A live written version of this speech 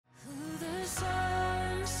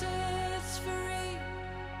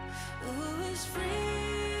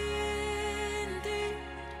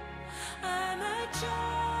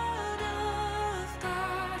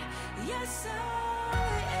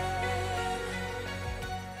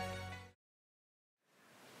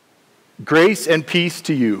Grace and peace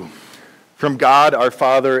to you from God our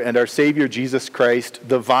Father and our Savior Jesus Christ,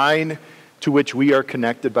 the vine to which we are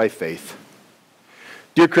connected by faith.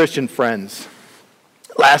 Dear Christian friends,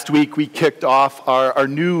 last week we kicked off our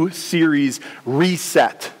new series,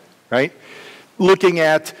 Reset, right? Looking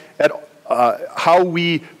at how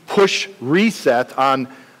we push reset on,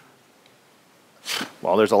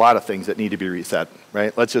 well, there's a lot of things that need to be reset,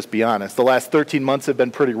 right? Let's just be honest. The last 13 months have been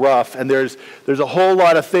pretty rough, and there's a whole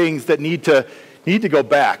lot of things that need to go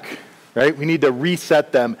back, right? We need to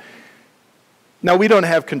reset them. Now, we don't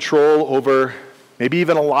have control over maybe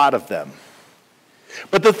even a lot of them.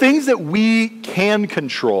 But the things that we can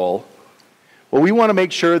control, well, we want to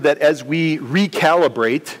make sure that as we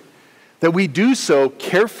recalibrate, that we do so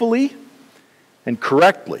carefully and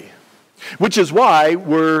correctly. Which is why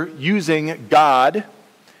we're using God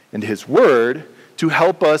and His Word to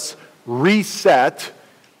help us reset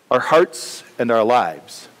our hearts and our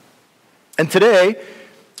lives. And today,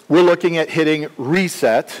 we're looking at hitting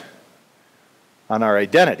reset on our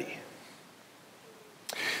identity.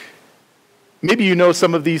 Maybe you know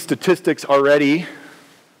some of these statistics already,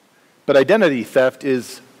 but identity theft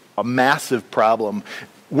is a massive problem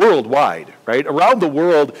worldwide, right? Around the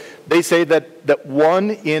world, they say that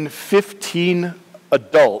 1 in 15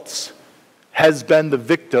 adults has been the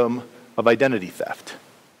victim of identity theft.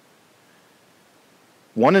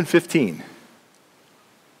 1 in 15.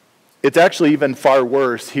 It's actually even far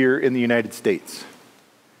worse here in the United States.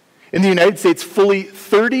 In the United States, fully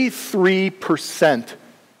 33%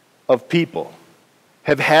 of people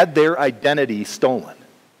have had their identity stolen.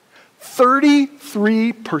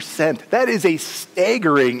 33%. That is a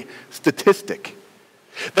staggering statistic.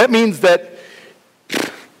 That means that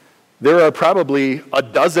there are probably a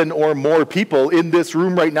dozen or more people in this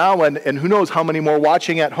room right now, and who knows how many more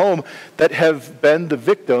watching at home, that have been the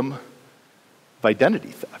victim of identity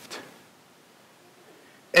theft.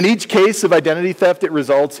 In each case of identity theft, it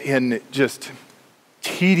results in just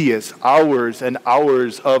tedious hours and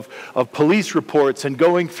hours of police reports and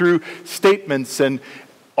going through statements and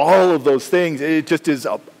all of those things. It just is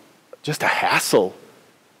just a hassle.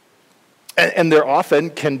 And there often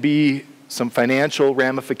can be some financial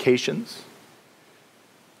ramifications.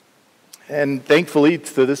 And thankfully,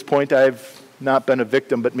 to this point, I've not been a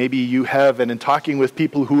victim, but maybe you have. And in talking with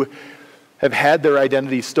people who have had their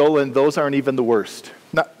identity stolen, those aren't even the worst.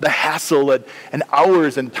 Not the hassle and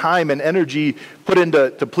hours and time and energy put into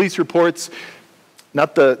police reports,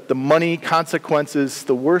 not the money consequences.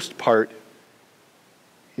 The worst part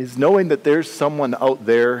is knowing that there's someone out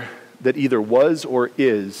there that either was or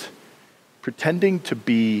is pretending to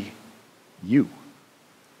be you.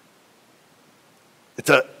 It's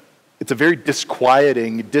a very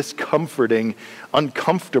disquieting, discomforting,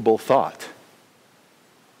 uncomfortable thought.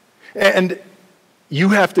 And you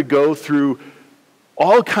have to go through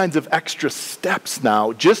all kinds of extra steps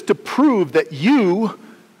now just to prove that you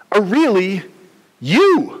are really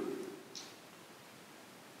you.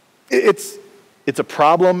 It's a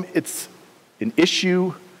problem, it's an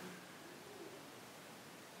issue,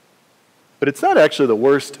 but it's not actually the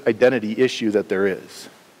worst identity issue that there is.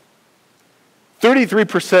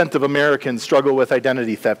 33% of Americans struggle with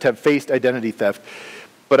identity theft, have faced identity theft,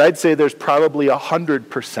 but I'd say there's probably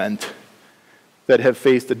 100% that have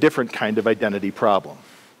faced a different kind of identity problem.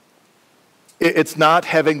 It's not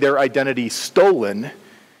having their identity stolen,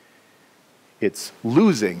 it's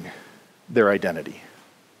losing their identity.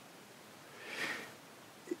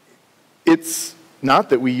 It's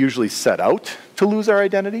not that we usually set out to lose our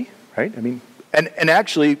identity, right? I mean, and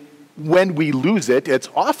actually, when we lose it, it's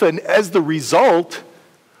often as the result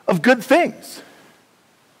of good things.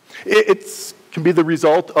 It can be the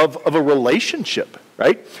result of a relationship,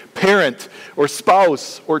 right? Parent or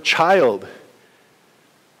spouse or child.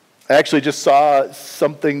 I actually just saw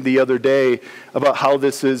something the other day about how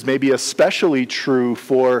this is maybe especially true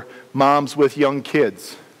for moms with young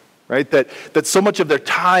kids. Right? That so much of their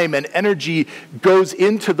time and energy goes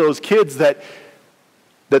into those kids that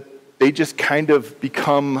they just kind of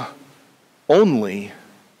become only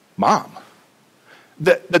mom.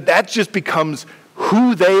 That just becomes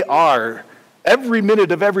who they are every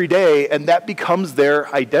minute of every day, and that becomes their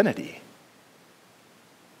identity.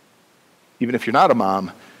 Even if you're not a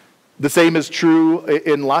mom, the same is true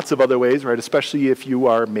in lots of other ways, right? Especially if you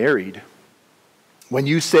are married. When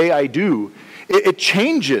you say I do, it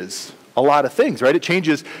changes a lot of things, right? It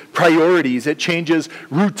changes priorities. It changes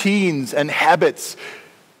routines and habits.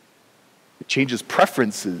 It changes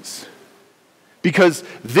preferences. Because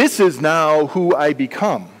this is now who I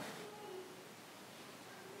become.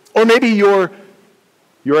 Or maybe your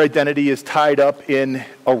identity is tied up in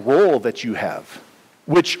a role that you have.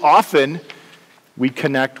 which often we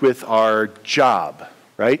connect with our job,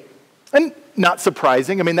 right? And not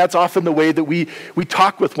surprising. I mean, that's often the way that we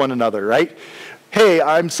talk with one another, right? Hey,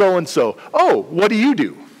 I'm so-and-so. Oh, what do you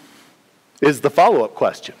do? Is the follow-up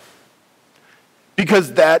question.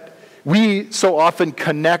 Because that we so often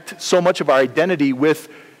connect so much of our identity with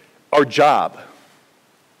our job.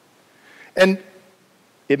 And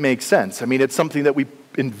it makes sense. I mean, it's something that we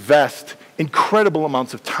invest incredible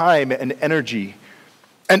amounts of time and energy.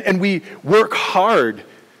 And we work hard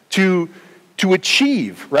to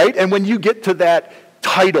achieve, right? And when you get to that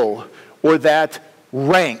title or that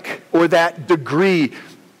rank or that degree,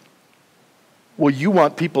 well, you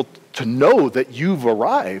want people to know that you've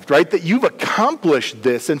arrived, right? That you've accomplished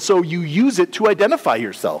this, and so you use it to identify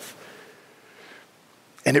yourself.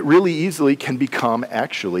 And it really easily can become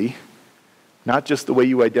actually not just the way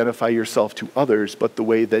you identify yourself to others, but the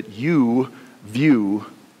way that you view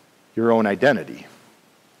your own identity.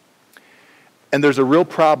 And there's a real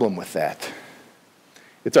problem with that.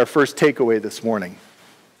 It's our first takeaway this morning.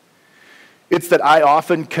 It's that I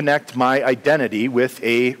often connect my identity with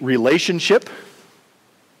a relationship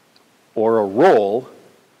or a role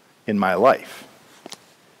in my life.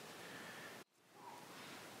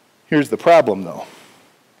 Here's the problem, though.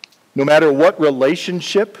 No matter what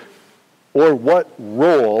relationship or what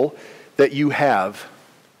role that you have,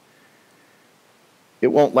 it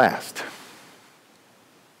won't last.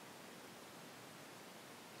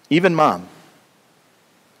 Even mom,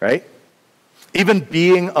 right? Even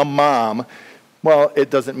being a mom, well, it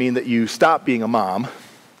doesn't mean that you stop being a mom,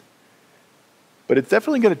 but it's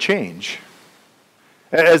definitely going to change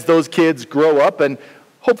as those kids grow up and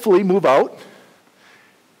hopefully move out.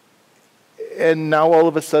 And now all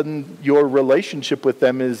of a sudden your relationship with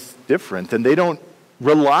them is different and they don't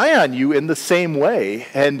rely on you in the same way.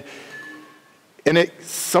 And it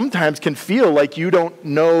sometimes can feel like you don't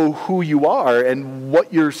know who you are and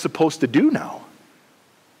what you're supposed to do now.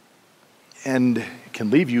 And it can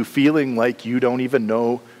leave you feeling like you don't even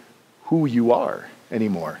know who you are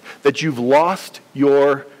anymore. That you've lost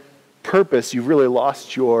your purpose, you've really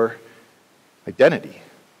lost your identity.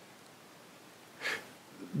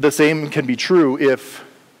 The same can be true if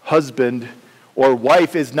husband or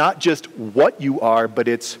wife is not just what you are, but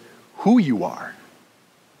it's who you are.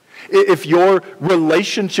 If your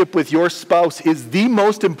relationship with your spouse is the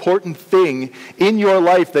most important thing in your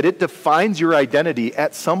life, that it defines your identity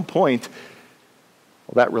at some point,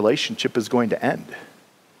 well, that relationship is going to end,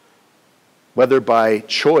 whether by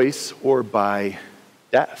choice or by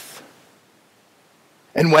death.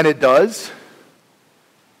 And when it does,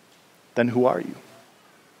 then who are you?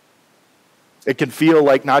 It can feel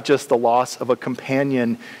like not just the loss of a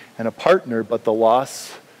companion and a partner, but the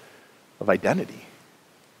loss of identity.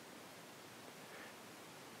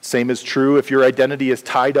 Same is true if your identity is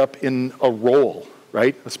tied up in a role,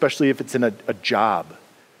 right? Especially if it's in a job.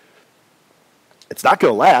 It's not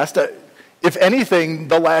going to last. If anything,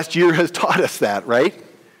 the last year has taught us that, right?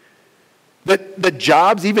 That the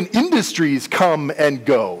jobs, even industries, come and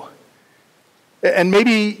go. And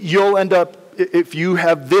maybe you'll end up, if you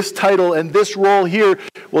have this title and this role here,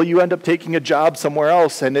 well, you end up taking a job somewhere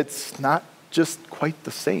else and it's not just quite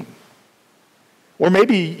the same. Or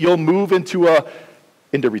maybe you'll move into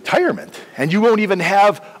retirement and you won't even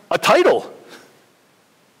have a title.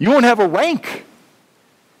 You won't have a rank.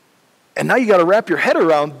 And now you got to wrap your head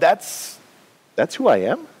around that's who I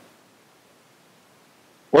am.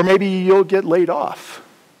 Or maybe you'll get laid off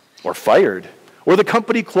or fired or the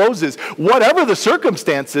company closes. Whatever the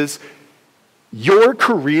circumstances, your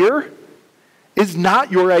career is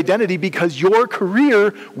not your identity because your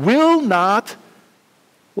career will not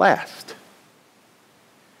last.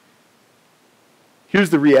 Here's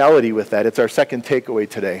the reality with that. It's our second takeaway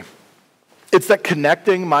today. It's that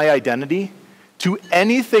connecting my identity to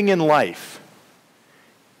anything in life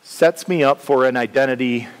sets me up for an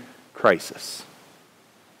identity crisis.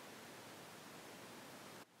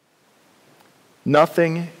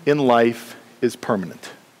 Nothing in life is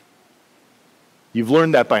permanent. You've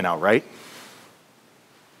learned that by now, right?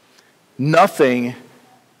 Nothing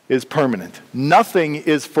is permanent. Nothing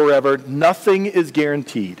is forever. Nothing is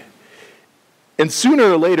guaranteed. And sooner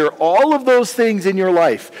or later, all of those things in your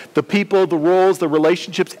life, the people, the roles, the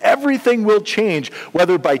relationships, everything will change,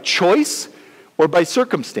 whether by choice or by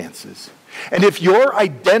circumstances. And if your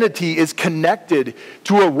identity is connected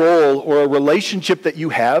to a role or a relationship that you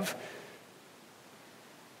have,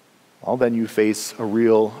 well, then you face a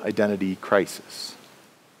real identity crisis.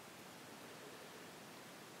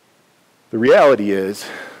 The reality is,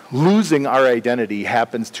 losing our identity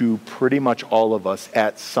happens to pretty much all of us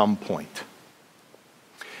at some point.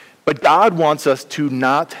 But God wants us to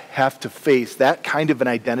not have to face that kind of an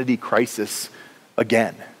identity crisis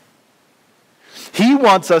again. He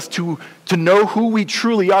wants us to know who we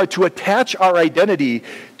truly are, to attach our identity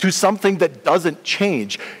to something that doesn't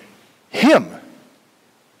change, Him.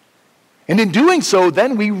 And in doing so,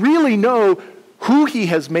 then we really know who He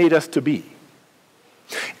has made us to be.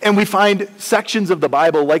 And we find sections of the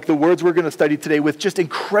Bible, like the words we're going to study today, with just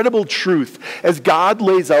incredible truth as God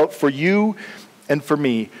lays out for you and for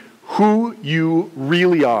me who you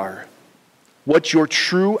really are, what your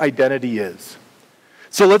true identity is.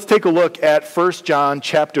 So let's take a look at 1 John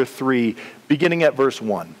chapter 3, beginning at verse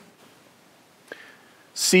 1.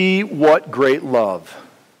 See what great love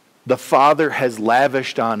the Father has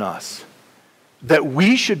lavished on us, that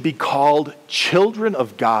we should be called children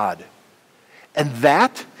of God. And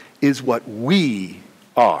that is what we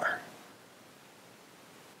are.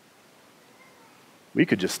 We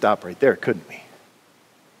could just stop right there, couldn't we?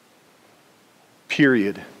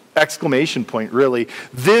 Period. Exclamation point, really.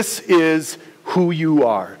 This is who you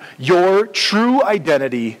are. Your true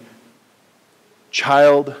identity,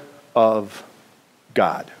 child of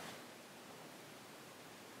God.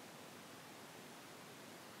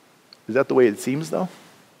 Is that the way it seems, though?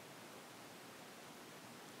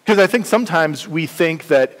 Because I think sometimes we think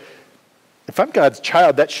that if I'm God's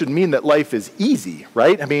child, that should mean that life is easy,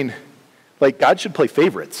 right? I mean, like God should play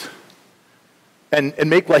favorites and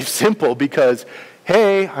make life simple because,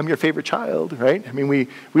 hey, I'm your favorite child, right? I mean,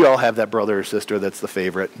 we all have that brother or sister that's the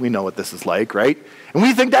favorite. We know what this is like, right? And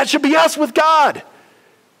we think that should be us with God.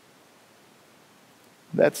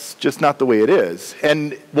 That's just not the way it is.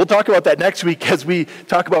 And we'll talk about that next week as we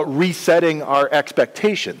talk about resetting our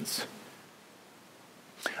expectations.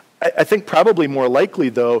 I think probably more likely,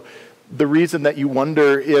 though, the reason that you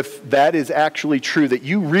wonder if that is actually true, that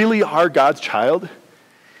you really are God's child,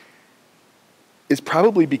 is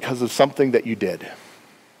probably because of something that you did.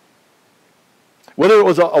 Whether it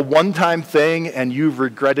was a one-time thing and you've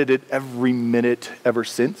regretted it every minute ever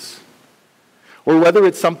since, or whether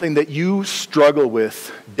it's something that you struggle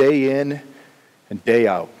with day in and day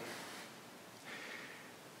out.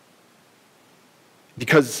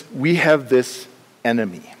 Because we have this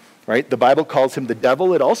enemy, right? The Bible calls him the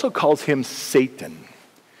devil. It also calls him Satan.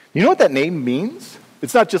 You know what that name means?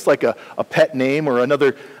 It's not just like a pet name or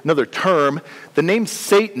another term. The name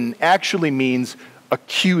Satan actually means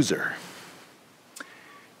accuser.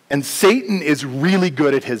 And Satan is really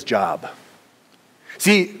good at his job.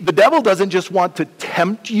 See, the devil doesn't just want to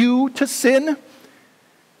tempt you to sin.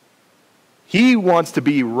 He wants to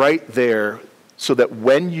be right there so that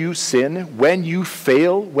when you sin, when you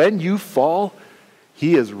fail, when you fall,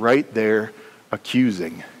 he is right there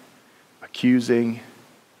accusing.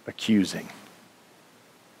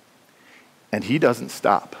 And he doesn't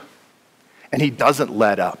stop. And he doesn't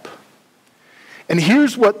let up. And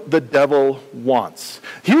here's what the devil wants.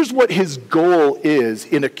 Here's what his goal is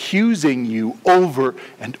in accusing you over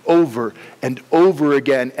and over and over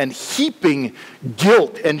again and heaping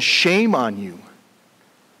guilt and shame on you.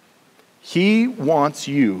 He wants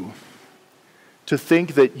you to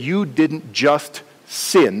think that you didn't just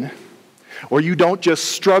sin, or you don't just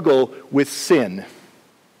struggle with sin,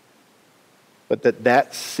 but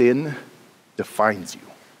that sin defines you.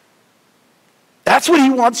 That's what he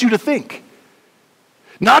wants you to think.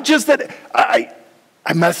 Not just that I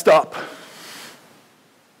messed up,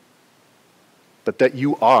 but that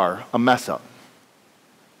you are a mess up.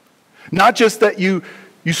 Not just that you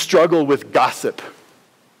struggle with gossip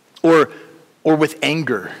or with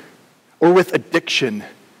anger or with addiction,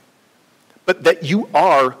 but that you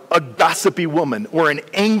are a gossipy woman or an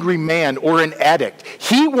angry man or an addict.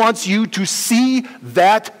 He wants you to see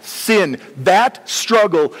that sin, that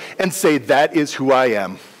struggle, and say, that is who I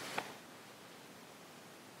am.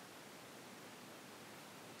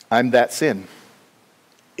 I'm that sin.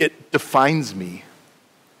 It defines me.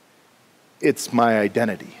 It's my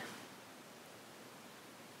identity.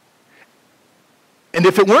 And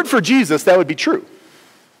if it weren't for Jesus, that would be true,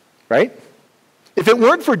 right? If it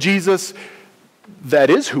weren't for Jesus, that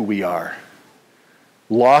is who we are,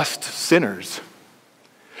 lost sinners.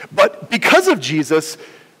 But because of Jesus,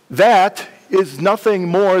 that is nothing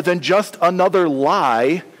more than just another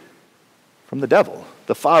lie from the devil,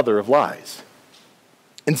 the father of lies.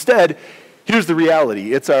 Instead, here's the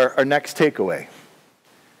reality. It's our next takeaway.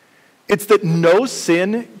 It's that no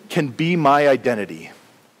sin can be my identity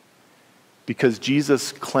because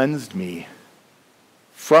Jesus cleansed me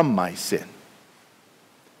from my sin.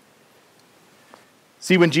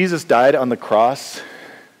 See, when Jesus died on the cross,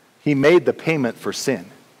 he made the payment for sin.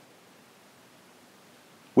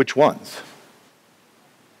 Which ones?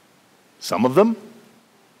 Some of them?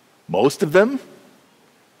 Most of them?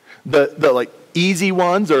 The like easy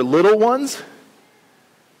ones or little ones?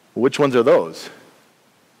 Which ones are those?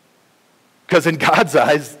 Because in God's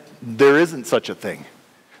eyes, there isn't such a thing.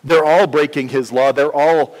 They're all breaking his law. They're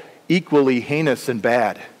all equally heinous and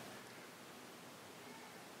bad.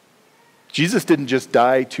 Jesus didn't just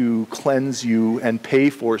die to cleanse you and pay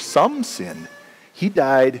for some sin. He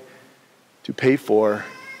died to pay for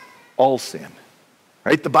all sin.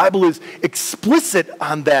 Right? The Bible is explicit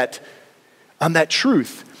on that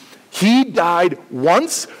truth. He died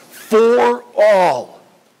once for all.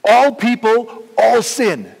 All people, all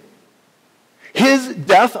sin. His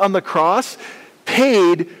death on the cross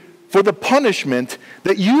paid for the punishment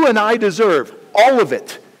that you and I deserve. All of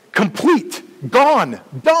it. Complete. Gone.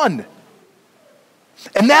 Done.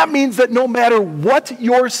 And that means that no matter what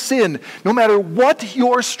your sin, no matter what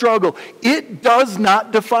your struggle, it does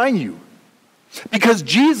not define you. Because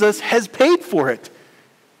Jesus has paid for it.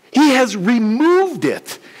 He has removed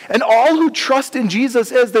it. And all who trust in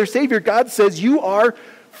Jesus as their Savior, God says, you are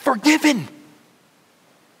forgiven.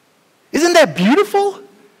 Isn't that beautiful?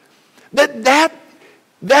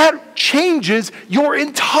 That changes your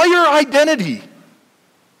entire identity.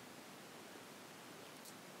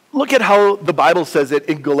 Look at how the Bible says it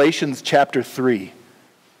in Galatians chapter 3.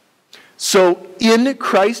 So in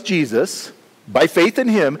Christ Jesus, by faith in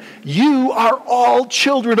him, you are all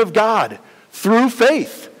children of God through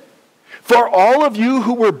faith. For all of you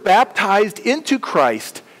who were baptized into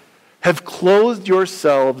Christ have clothed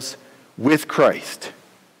yourselves with Christ.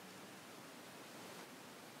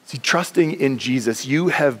 See, trusting in Jesus, you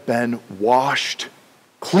have been washed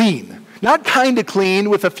clean. Not kind of clean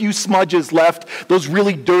with a few smudges left, those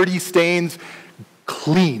really dirty stains.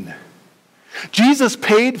 Clean. Jesus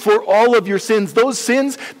paid for all of your sins, those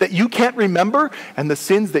sins that you can't remember and the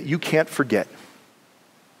sins that you can't forget.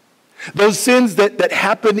 Those sins that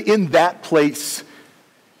happen in that place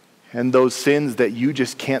and those sins that you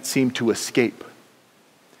just can't seem to escape.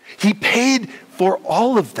 He paid for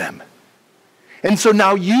all of them. And so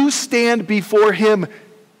now you stand before him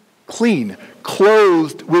clean,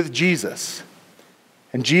 clothed with Jesus.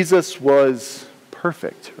 And Jesus was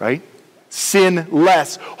perfect, right?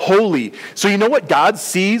 Sinless, holy. So you know what God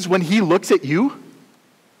sees when he looks at you?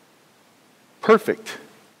 Perfect,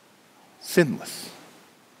 sinless,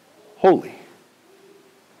 holy.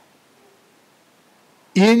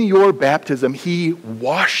 In your baptism, he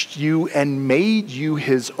washed you and made you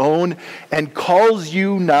his own and calls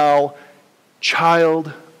you now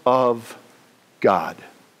child of God.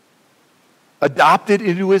 Adopted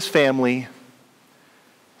into his family,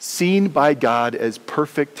 seen by God as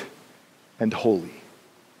perfect and holy.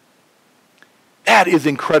 That is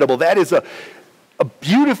incredible. That is a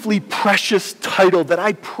beautifully precious title that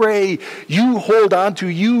I pray you hold on to,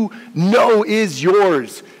 you know is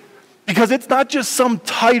yours. Because it's not just some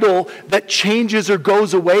title that changes or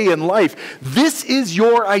goes away in life. This is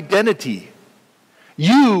your identity.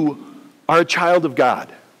 You are a child of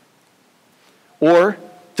God. Or,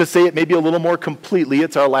 to say it maybe a little more completely,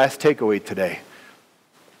 it's our last takeaway today.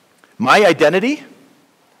 My identity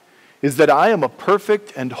is that I am a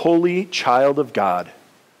perfect and holy child of God,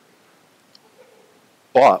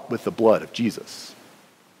 bought with the blood of Jesus.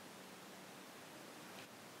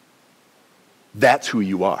 That's who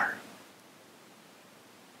you are.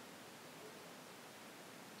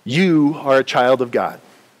 You are a child of God.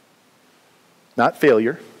 Not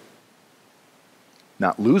failure,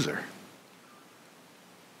 not loser,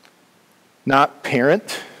 not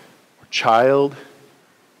parent or child,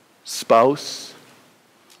 spouse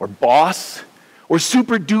or boss or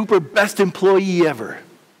super duper best employee ever.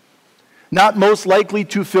 Not most likely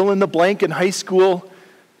to fill in the blank in high school,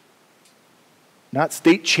 not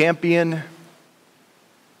state champion,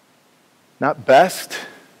 not best,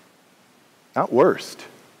 not worst.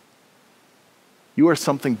 You are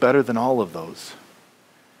something better than all of those.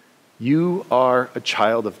 You are a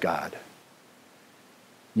child of God.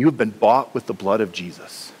 You have been bought with the blood of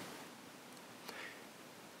Jesus.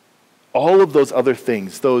 All of those other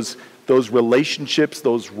things, those relationships,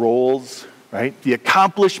 those roles, right? The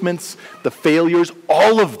accomplishments, the failures,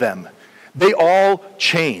 all of them, they all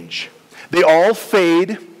change. They all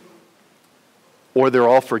fade, or they're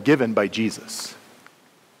all forgiven by Jesus.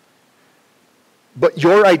 But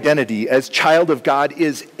your identity as child of God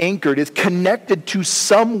is anchored, is connected to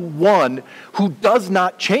someone who does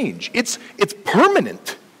not change. It's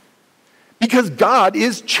permanent because God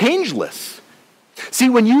is changeless. See,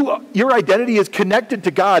 when your identity is connected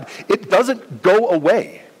to God, it doesn't go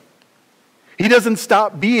away. He doesn't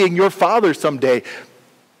stop being your father someday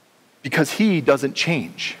because he doesn't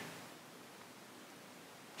change.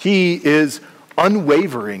 He is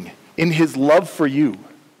unwavering in his love for you.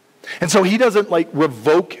 And so he doesn't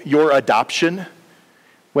revoke your adoption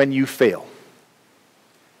when you fail,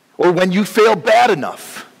 or when you fail bad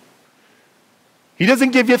enough. He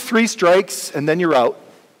doesn't give you 3 strikes and then you're out.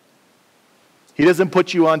 He doesn't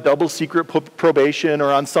put you on double secret probation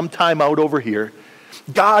or on some timeout over here.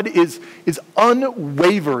 God is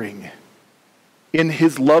unwavering in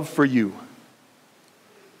his love for you.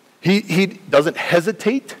 He doesn't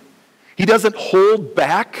hesitate. He doesn't hold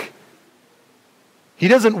back. He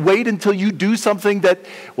doesn't wait until you do something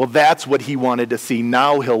that's what he wanted to see.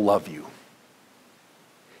 Now he'll love you.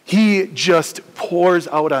 He just pours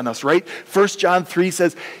out on us, right? 1 John 3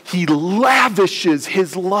 says he lavishes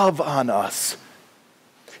his love on us.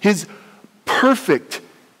 His perfect,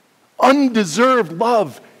 undeserved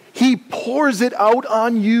love. He pours it out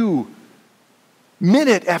on you.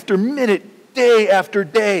 Minute after minute, day after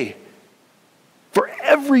day. For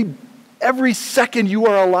every second you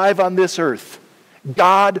are alive on this earth,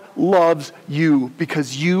 God loves you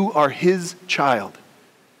because you are his child.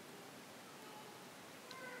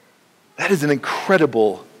 That is an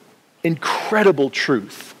incredible, incredible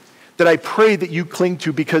truth that I pray that you cling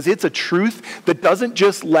to, because it's a truth that doesn't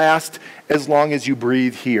just last as long as you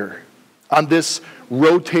breathe here on this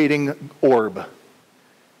rotating orb.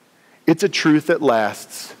 It's a truth that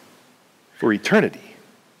lasts for eternity.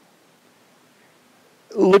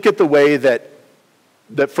 Look at the way that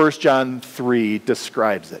 1 John 3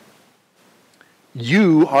 describes it.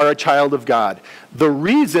 You are a child of God. The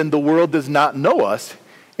reason the world does not know us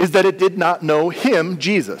is that it did not know him,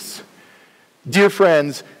 Jesus. Dear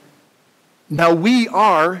friends, now we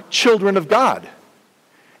are children of God.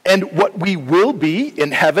 And what we will be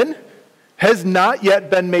in heaven has not yet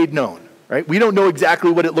been made known, right? We don't know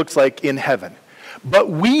exactly what it looks like in heaven. But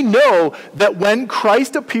we know that when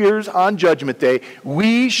Christ appears on Judgment Day,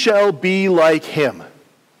 we shall be like him,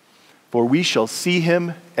 for we shall see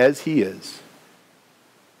him as he is.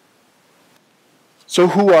 So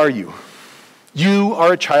who are you? You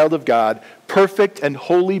are a child of God, perfect and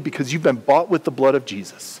holy because you've been bought with the blood of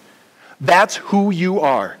Jesus. That's who you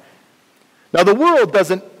are. Now, the world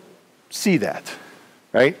doesn't see that,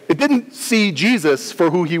 right? It didn't see Jesus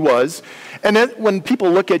for who he was. And then when people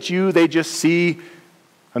look at you, they just see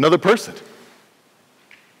another person.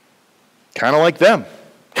 Kind of like them.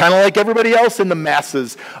 Kind of like everybody else in the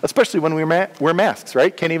masses, especially when we wear masks,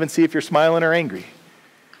 right? Can't even see if you're smiling or angry.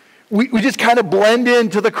 We just kind of blend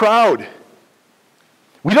into the crowd.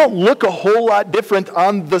 We don't look a whole lot different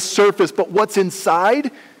on the surface, but what's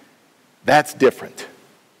inside, that's different.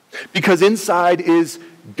 Because inside is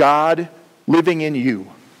God living in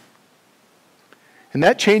you. And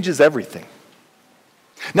that changes everything.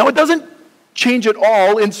 Now, it doesn't change it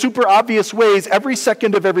all in super obvious ways every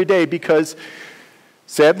second of every day, because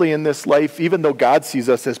sadly in this life, even though God sees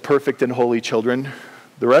us as perfect and holy children,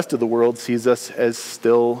 the rest of the world sees us as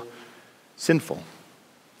still sinful,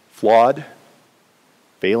 flawed,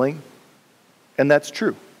 failing, and that's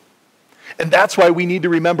true. And that's why we need to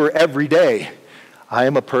remember every day, I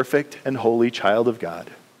am a perfect and holy child of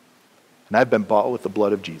God, and I've been bought with the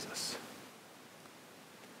blood of Jesus.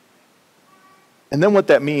 And then what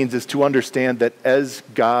that means is to understand that as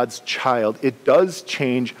God's child, it does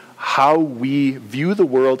change how we view the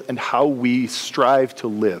world and how we strive to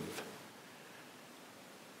live.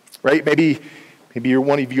 Right? Maybe you're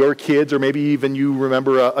one of your kids, or maybe even you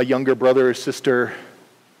remember a younger brother or sister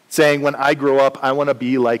saying, when I grow up, I want to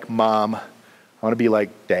be like mom. I want to be like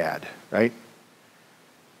dad, right?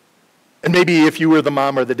 And maybe if you were the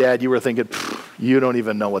mom or the dad, you were thinking, you don't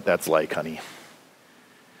even know what that's like, honey.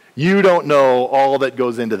 You don't know all that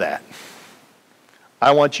goes into that.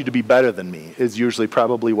 I want you to be better than me, is usually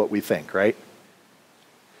probably what we think, right?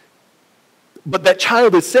 But that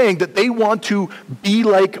child is saying that they want to be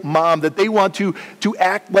like mom, that they want to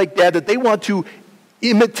act like dad, that they want to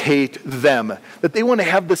imitate them, that they want to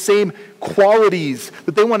have the same qualities,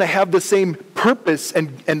 that they want to have the same purpose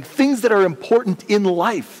and things that are important in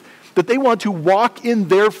life, that they want to walk in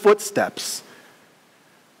their footsteps.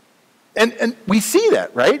 And we see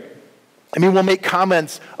that, right? I mean, we'll make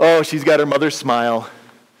comments, oh, she's got her mother's smile.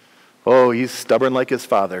 Oh, he's stubborn like his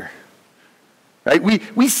father. Right?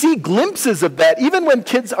 We see glimpses of that, even when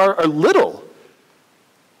kids are little.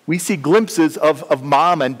 We see glimpses of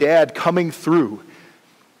mom and dad coming through.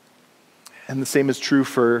 And the same is true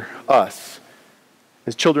for us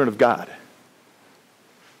as children of God.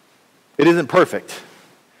 It isn't perfect.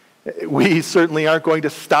 We certainly aren't going to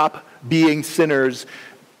stop being sinners,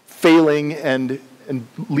 failing and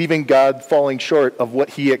leaving God falling short of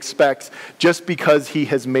what he expects just because he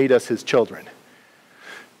has made us his children.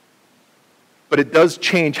 But it does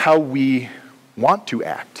change how we want to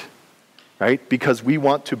act right? Because we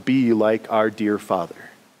want to be like our dear Father.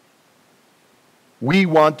 We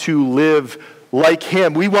want to live like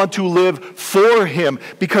him. We want to live for him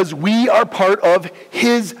because we are part of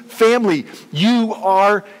his family. You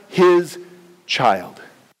are his child.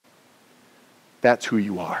 That's who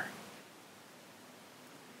you are.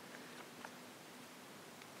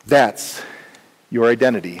 That's your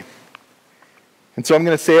identity. And so I'm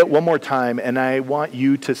going to say it one more time, and I want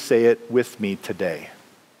you to say it with me today.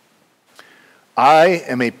 I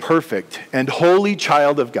am a perfect and holy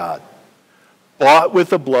child of God, bought with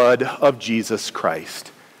the blood of Jesus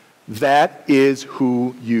Christ. That is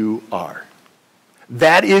who you are.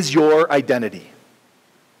 That is your identity.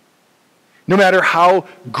 No matter how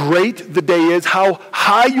great the day is, how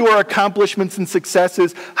high your accomplishments and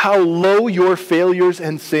successes, how low your failures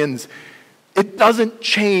and sins, it doesn't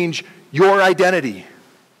change your identity.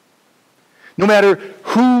 No matter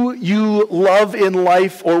who you love in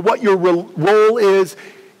life or what your role is,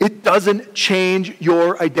 it doesn't change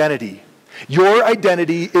your identity. Your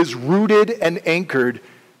identity is rooted and anchored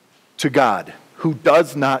to God, who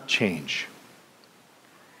does not change.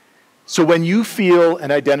 So when you feel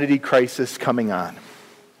an identity crisis coming on,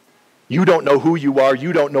 you don't know who you are,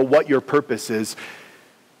 you don't know what your purpose is,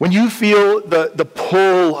 when you feel the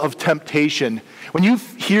pull of temptation, when you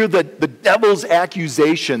hear the devil's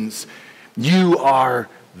accusations, you are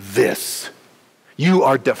this. You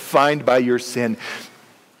are defined by your sin.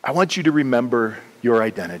 I want you to remember your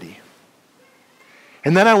identity.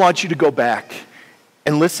 And then I want you to go back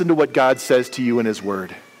and listen to what God says to you in his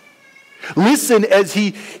word. Listen as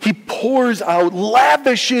he pours out,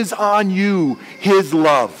 lavishes on you his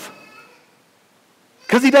love.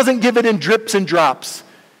 Because he doesn't give it in drips and drops.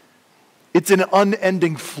 It's an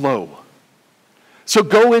unending flow. So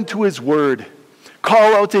go into his word,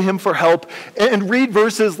 call out to him for help, and read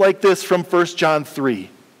verses like this from 1 John 3.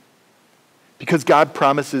 Because God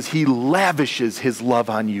promises he lavishes his love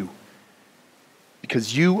on you.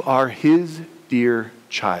 Because you are his dear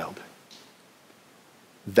child.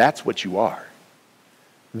 That's what you are.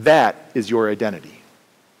 That is your identity.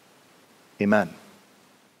 Amen.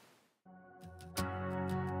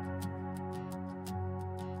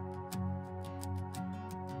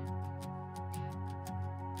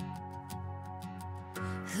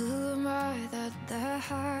 Who am I that the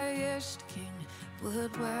highest king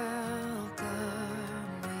would welcome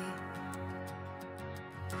me?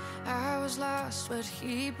 I was lost, but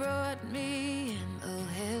he brought me in. Oh,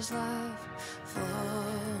 his love for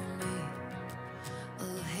me.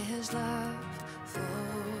 Oh, his love for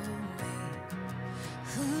me.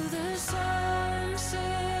 Who the sun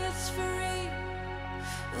sets free,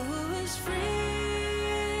 who is free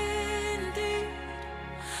indeed.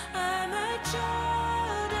 I'm a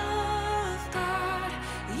child of God.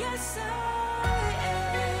 Yes, I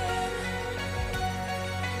am.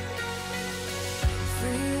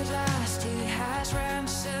 Free at last, he has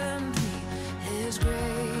ransomed me. His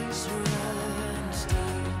grace runs deep.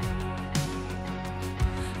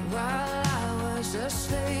 While I was a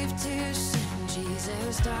slave to sin,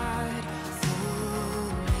 Jesus died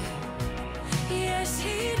for me. Yes,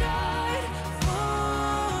 he died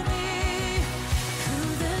for me. Who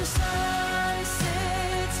the sun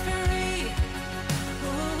sets free,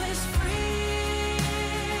 who is free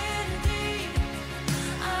indeed.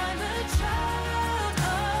 I'm a child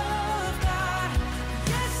of God.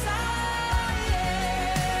 Yes, I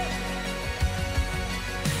am.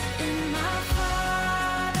 In my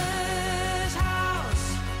Father's house,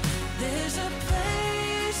 there's a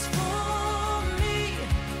place for me.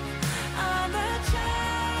 I'm a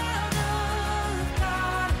child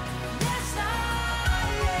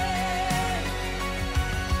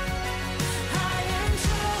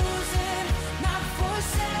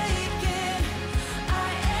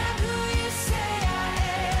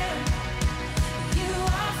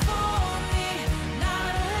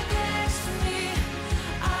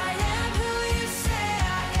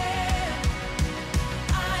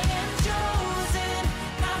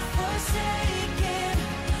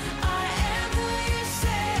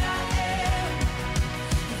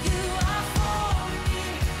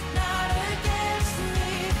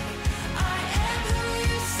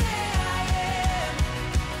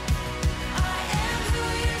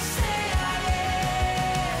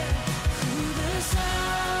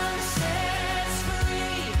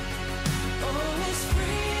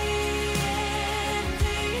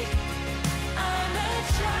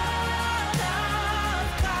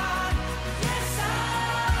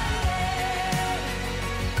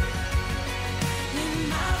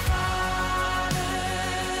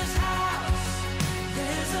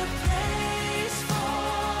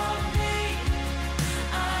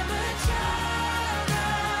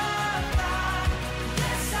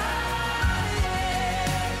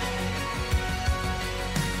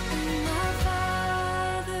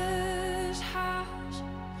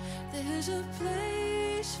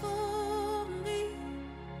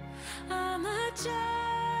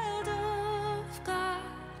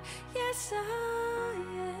inside.